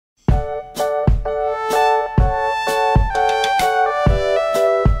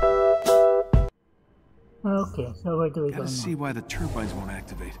So where do we go Gotta see now? why the turbines won't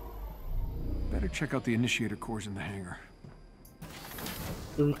activate. Better check out the initiator cores in the hangar.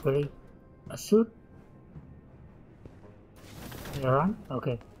 Do we create a suit? You're on?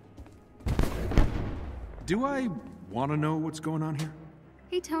 Okay. Do I want to know what's going on here?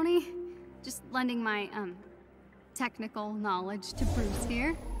 Hey, Tony. Just lending my, technical knowledge to Bruce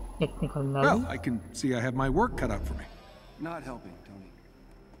here. Technical knowledge? Well, I can see I have my work cut out for me. Not helping,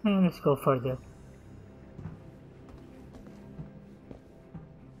 Tony. Let's go further.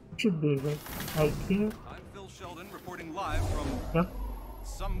 Should be right here. I'm Phil Sheldon reporting live from Yep.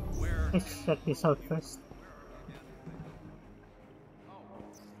 somewhere. Let's check this out first.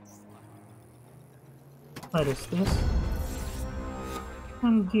 What is this?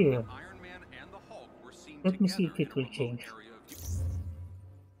 Some gear. Iron Man and the Hulk were seen Let me see together if it will in a remote change. area of-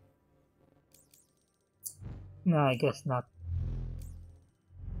 No, I guess not.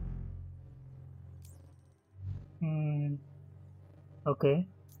 Okay.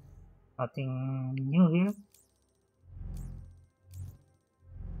 Nothing new here.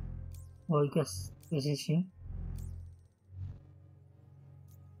 Well, I guess this is new.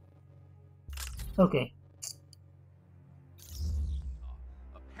 Okay,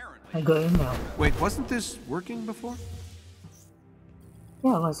 Apparently, I go in now. Wait, wasn't this working before?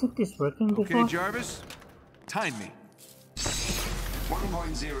 Yeah, wasn't this working before? Okay, Jarvis. Time me.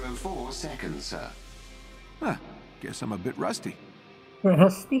 1.04 seconds, sir. Huh. Guess I'm a bit rusty.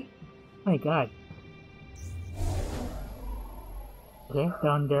 Rusty? My god. Okay,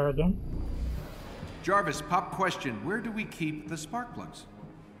 down there again. Jarvis, pop question. Where do we keep the spark plugs?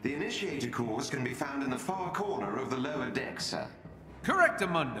 The initiator cores can be found in the far corner of the lower deck, sir.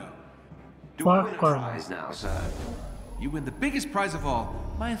 Correctamundo. Do Far I win a corner. prize now, sir? You win the biggest prize of all,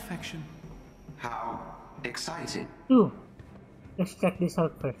 my affection. How exciting. Ooh, let's check this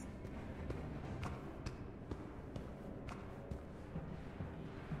out first.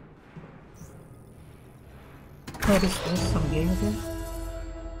 What is this? Some gear again?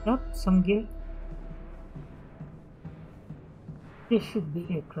 Yep, some gear. This should be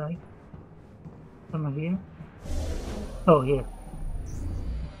it, right? Some here. Oh, here.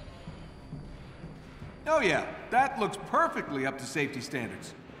 Oh yeah, that looks perfectly up to safety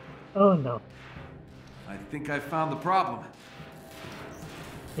standards. Oh no. I think I found the problem.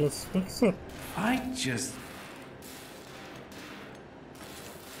 Let's fix it. I just...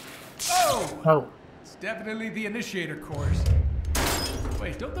 Oh! Oh, It's definitely the initiator cores.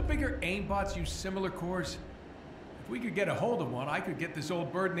 Wait, don't the bigger aimbots use similar cores? If we could get a hold of one, I could get this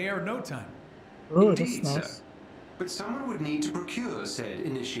old bird in the air in no time. oh, that's Indeed, nice. sir. But someone would need to procure said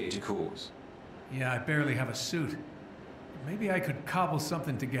initiator cores. Yeah, I barely have a suit. Maybe I could cobble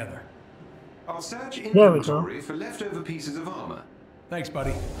something together. I'll search There we go. inventory for leftover pieces of armor. Thanks,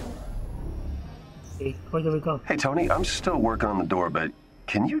 buddy. Okay, where do we go? Hey, Tony, I'm still working on the door, but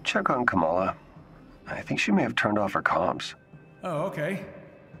can you check on Kamala? I think she may have turned off her comms. Oh, okay.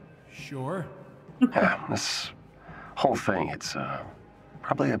 Sure. Yeah, this whole thing, it's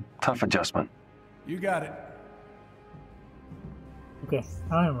probably a tough adjustment. You got it. Okay,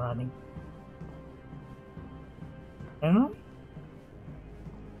 I'm running. Am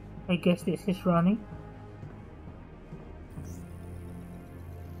I? I guess this is running.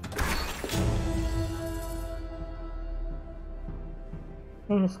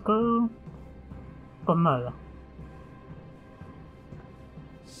 Let's go. Kamala.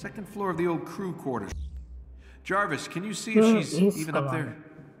 Second floor of the old crew quarters. Jarvis, can you see Where if she's is even up Kamala? there?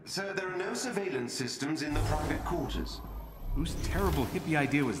 Sir, there are no surveillance systems in the private quarters. Whose terrible hippie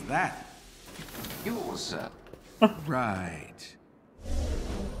idea was that? Yours, sir. Right.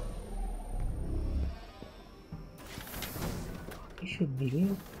 It should be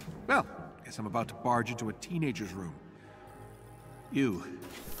here. Well, guess I'm about to barge into a teenager's room. You.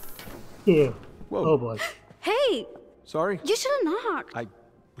 Here. Whoa. Oh boy. Hey! Sorry? You should have knocked. I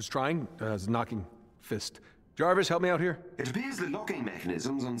was trying. Knocking fist. Jarvis, help me out here. It appears the locking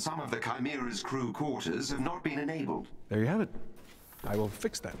mechanisms on some of the Chimera's crew quarters have not been enabled. There you have it. I will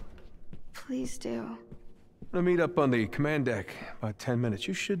fix that. Please do. I'll meet up on the command deck about 10 minutes.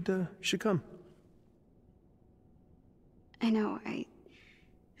 You should come. I know, I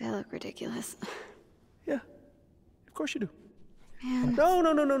look ridiculous. Yeah. Of course you do. Man.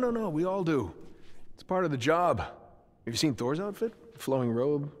 No. We all do. It's part of the job. Have you seen Thor's outfit? Flowing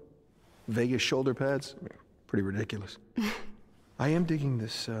robe, Vegas shoulder pads. I mean, pretty ridiculous. I am digging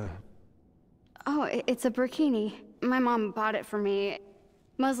this, Oh, it's a burkini. My mom bought it for me.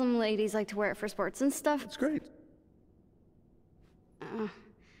 Muslim ladies like to wear it for sports and stuff. It's great. All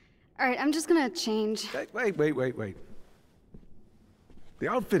right, I'm just gonna change. Hey, wait. The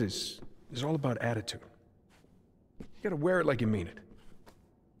outfit is all about attitude. You gotta wear it like you mean it.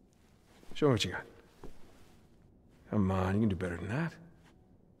 Show me what you got. Come on, you can do better than that.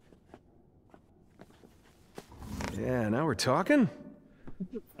 Yeah, now we're talking.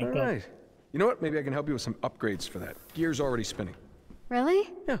 All right. You know what? Maybe I can help you with some upgrades for that. Gear's already spinning.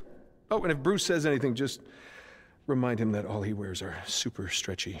 Really? Yeah. Oh, and if Bruce says anything, just remind him that all he wears are super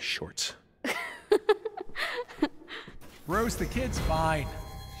stretchy shorts. Rose the kid's fine.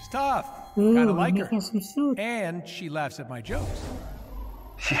 She's tough. Ooh, Kinda like her. making some suit. And she laughs at my jokes.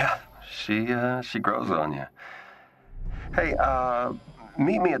 Yeah, she grows on you. Hey,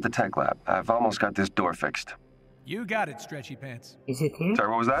 meet me at the tech lab. I've almost got this door fixed. You got it, Stretchy Pants. Is it here? Sorry,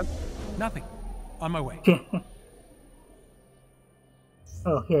 what was that? Nothing. On my way.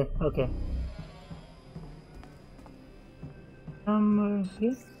 Oh, here. Okay.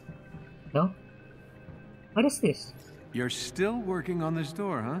 Here? No? What is this? You're still working on this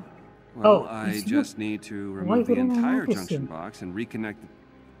door, huh? Well, Oh, I it's just not- need to Why remove the didn't I entire notice junction him? box and reconnect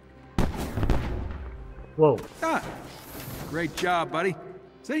the... Whoa. Ah! Great job, buddy.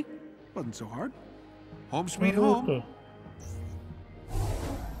 See? Wasn't so hard. Home sweet home. Okay.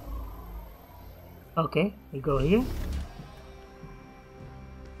 Okay, we go here.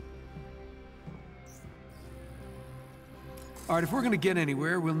 All right, if we're going to get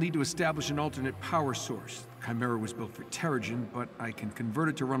anywhere, we'll need to establish an alternate power source. The Chimera was built for Terrigen, but I can convert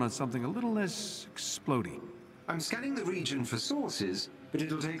it to run on something a little less explodey. I'm scanning the region for sources, but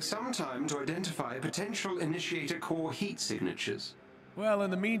it'll take some time to identify potential initiator core heat signatures. Well,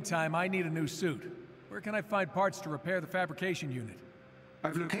 in the meantime, I need a new suit. Where can I find parts to repair the fabrication unit?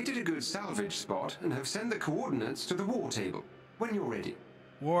 I've located a good salvage spot and have sent the coordinates to the war table. When you're ready.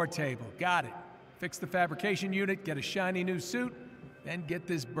 War table. Got it. Fix the fabrication unit, get a shiny new suit, then get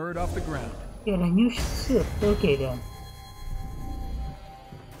this bird off the ground. Get a new suit. Okay then.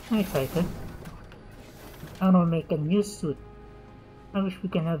 I'm excited. I wanna make a new suit. I wish we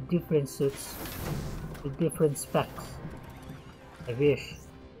can have different suits with different specs. I wish.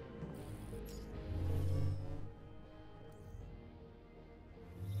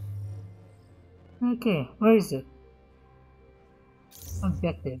 Okay, where is it?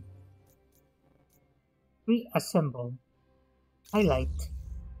 Objective. Reassemble. Highlight.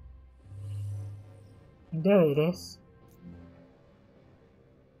 And there it is.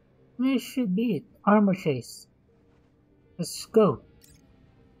 This should be it. Armor chase. Let's go.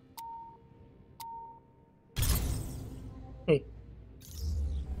 Hey.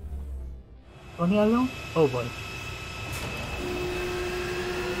 Only alone? Oh boy.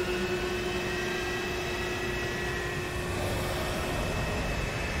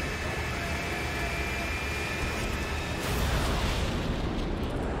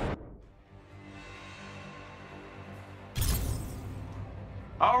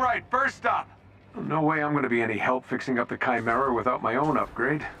 All right, first up. No way I'm gonna be any help fixing up the Chimera without my own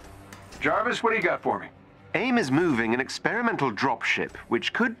upgrade. Jarvis, what do you got for me? AIM is moving an experimental dropship,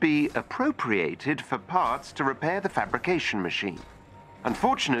 which could be appropriated for parts to repair the fabrication machine.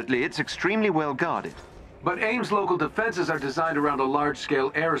 Unfortunately, it's extremely well guarded. But AIM's local defenses are designed around a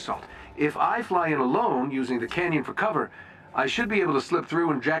large-scale air assault. If I fly in alone, using the canyon for cover, I should be able to slip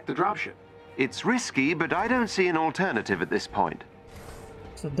through and jack the dropship. It's risky, but I don't see an alternative at this point.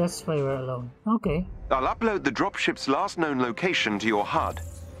 So that's why we're alone. Okay. I'll upload the dropship's last known location to your HUD.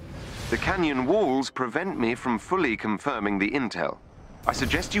 The canyon walls prevent me from fully confirming the intel. I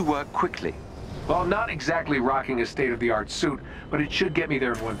suggest you work quickly. Well, I'm not exactly rocking a state-of-the-art suit, but it should get me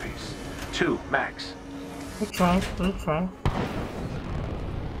there in one piece. 2, max. We'll try. We'll try.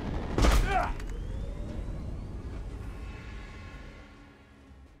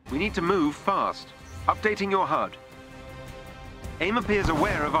 We need to move fast. Updating your HUD. AIM appears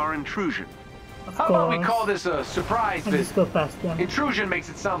aware of our intrusion. Of How course. about we call this a surprise And just visit? go past them. Intrusion makes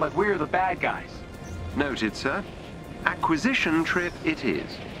it sound like we're the bad guys. Noted, sir. Acquisition trip it is.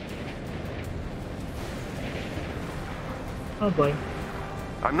 Oh boy.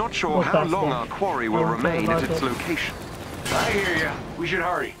 I'm not sure Go how past long them. our quarry I will don't care remain at about its it. location. I hear ya. We should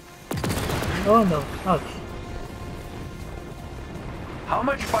hurry. Oh no. Ouch. How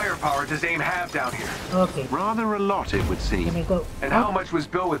much firepower does AIM have down here? Okay. Rather a lot, it would Can I seem. go And up? how much was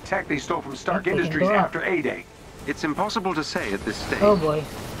built with tech they stole from Stark Okay, Industries go up. after A-Day? It's impossible to say at this stage. Oh boy.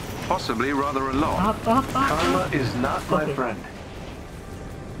 Possibly rather a lot. Up, up, up. Karma up. is not my Okay. friend.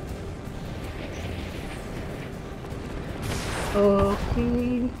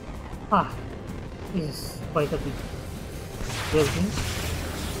 Okay. Ah. This is quite a big building.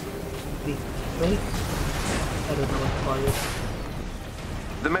 Big place. I don't know what to call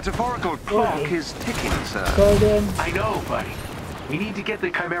it. The metaphorical clock Okay. is ticking, sir. So then, I know, buddy. We need to get the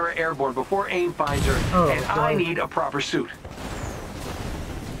Chimera airborne before AIM finds her, and I need a proper suit.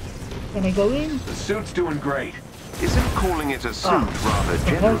 Can I go in? The suit's doing great. Isn't calling it a suit rather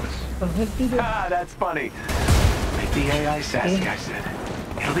generous? Ah, that's funny. Make the AI sassy, I said.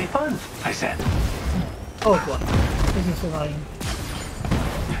 It'll be fun, I said. Oh god, this is annoying.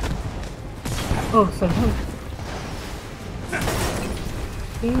 Oh, some help.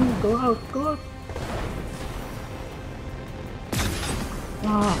 Okay, go out, go out.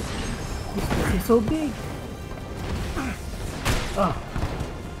 Ah, this place is so big. Ah.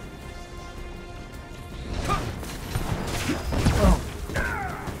 Oh,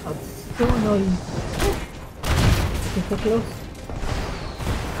 that's so annoying. Is it close?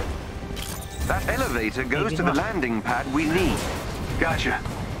 That elevator goes to the landing pad we need. Gotcha.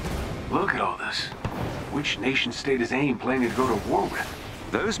 Look at all this. Which nation-state is AIM planning to go to war with?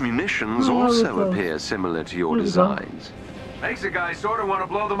 Those munitions also appear similar to your designs. Makes a guy sort of want to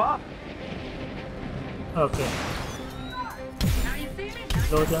blow them up. Okay.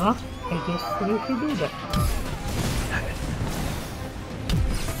 Blow them up? I guess we should do that.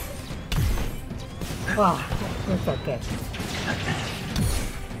 Wow, what's that guy?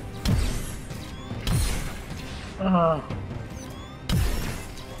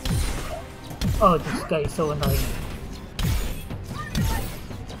 Oh, this guy is so annoying.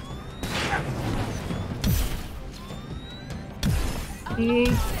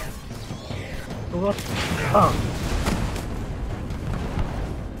 What? Oh.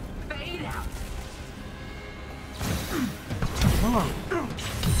 Oh.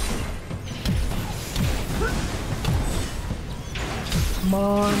 Come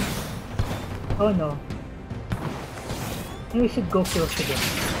on. Oh no. Maybe we should go close again.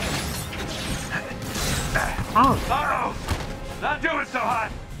 Ow! Uh-oh! Not doing so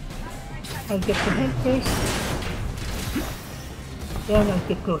hot! I'll get the head first. Then I'll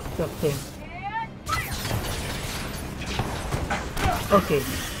get close to that thing. Okay.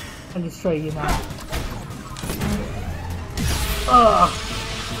 I'll destroy you now. Oh!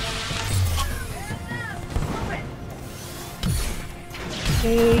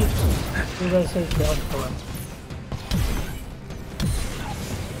 Okay. You guys are down for it.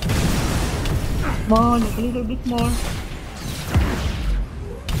 Come on, a little bit more.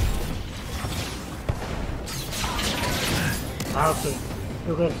 Okay,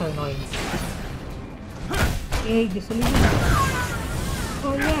 you guys are annoying. Okay, just a little bit.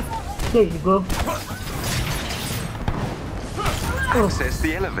 Oh yeah, there you go. Oh. Access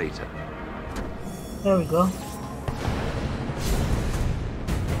the elevator. There we go.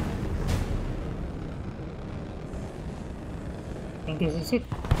 I think this is it.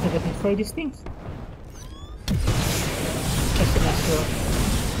 So I can try these things. Just to make sure.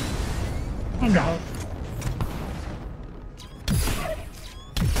 And out.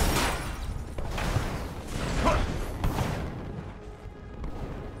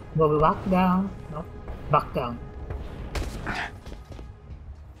 Go back down. No, back down.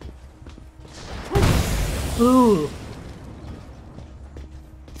 Ooh.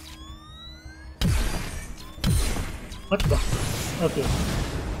 What the? Okay.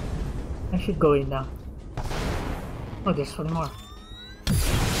 I should go in now. Oh, there's one more.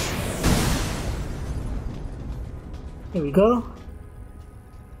 Here we go.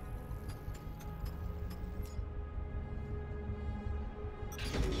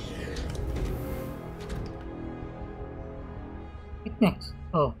 What next?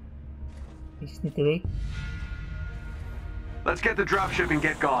 Oh. I just need to wait. Let's get the dropship and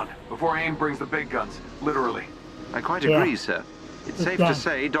get gone, before AIM brings the big guns, literally. I quite agree, sir. It's safe to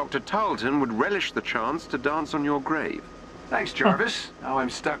say Dr. Tarleton would relish the chance to dance on your grave. Thanks, Jarvis. Now I'm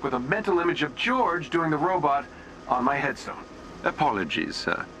stuck with a mental image of George doing the robot on my headstone. Apologies,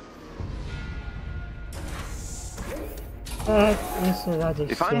 sir.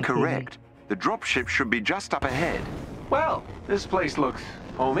 If I'm correct, the dropship should be just up ahead. Well, this place looks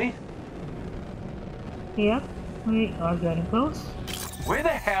homey. Yep, we are getting close. Where the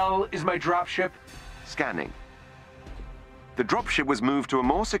hell is my dropship? Scanning. The dropship was moved to a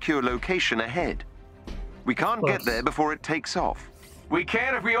more secure location ahead. We can't get there before it takes off. We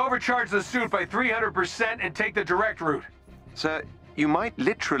can if we overcharge the suit by 300% and take the direct route. Sir, you might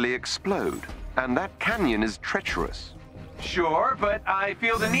literally explode, and that canyon is treacherous. Sure, but I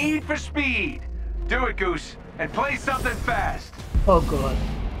feel the need for speed. Do it, Goose, and play something fast. Oh god.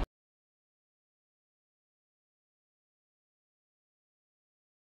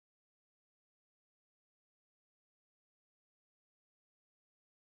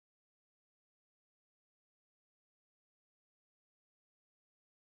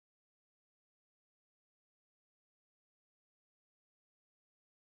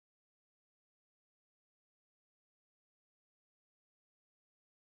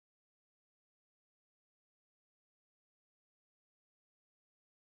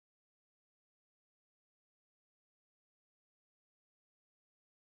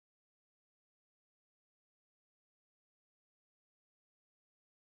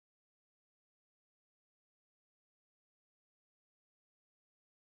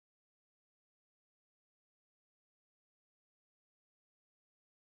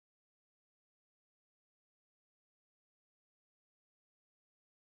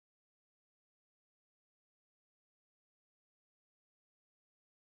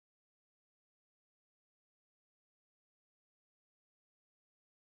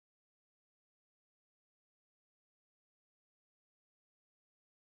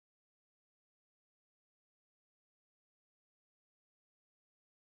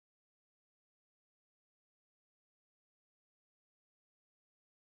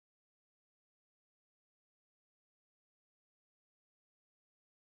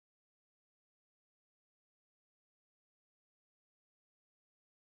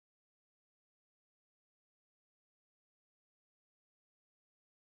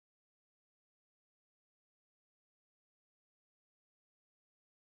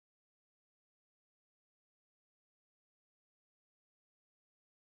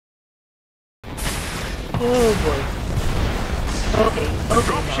 Oh boy. Okay, okay.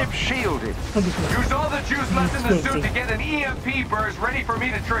 Dropship shielded. Use all the juice left in the suit to get an EMP burst ready for me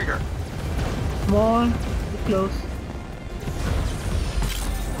to trigger. Come on, get close.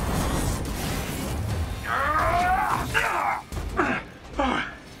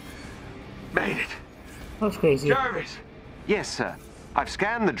 Made it. That was crazy. Jarvis. Yes, sir. I've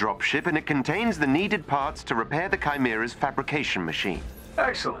scanned the dropship and it contains the needed parts to repair the Chimera's fabrication machine.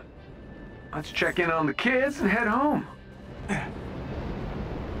 Excellent. Let's check in on the kids and head home.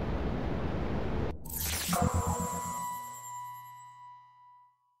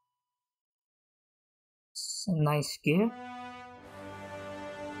 Some nice gear.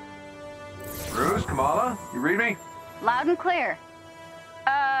 Bruce, Kamala, you read me? Loud and clear.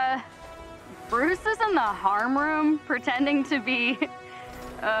 Bruce is in the harm room pretending to be,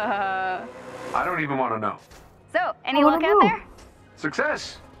 I don't even want to know. So, any luck out there?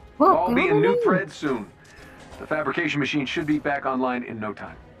 Success. Well, All be in new threads soon. The fabrication machine should be back online in no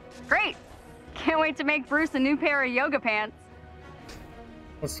time. Great. Can't wait to make Bruce a new pair of yoga pants.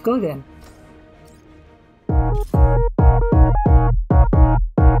 Let's go then.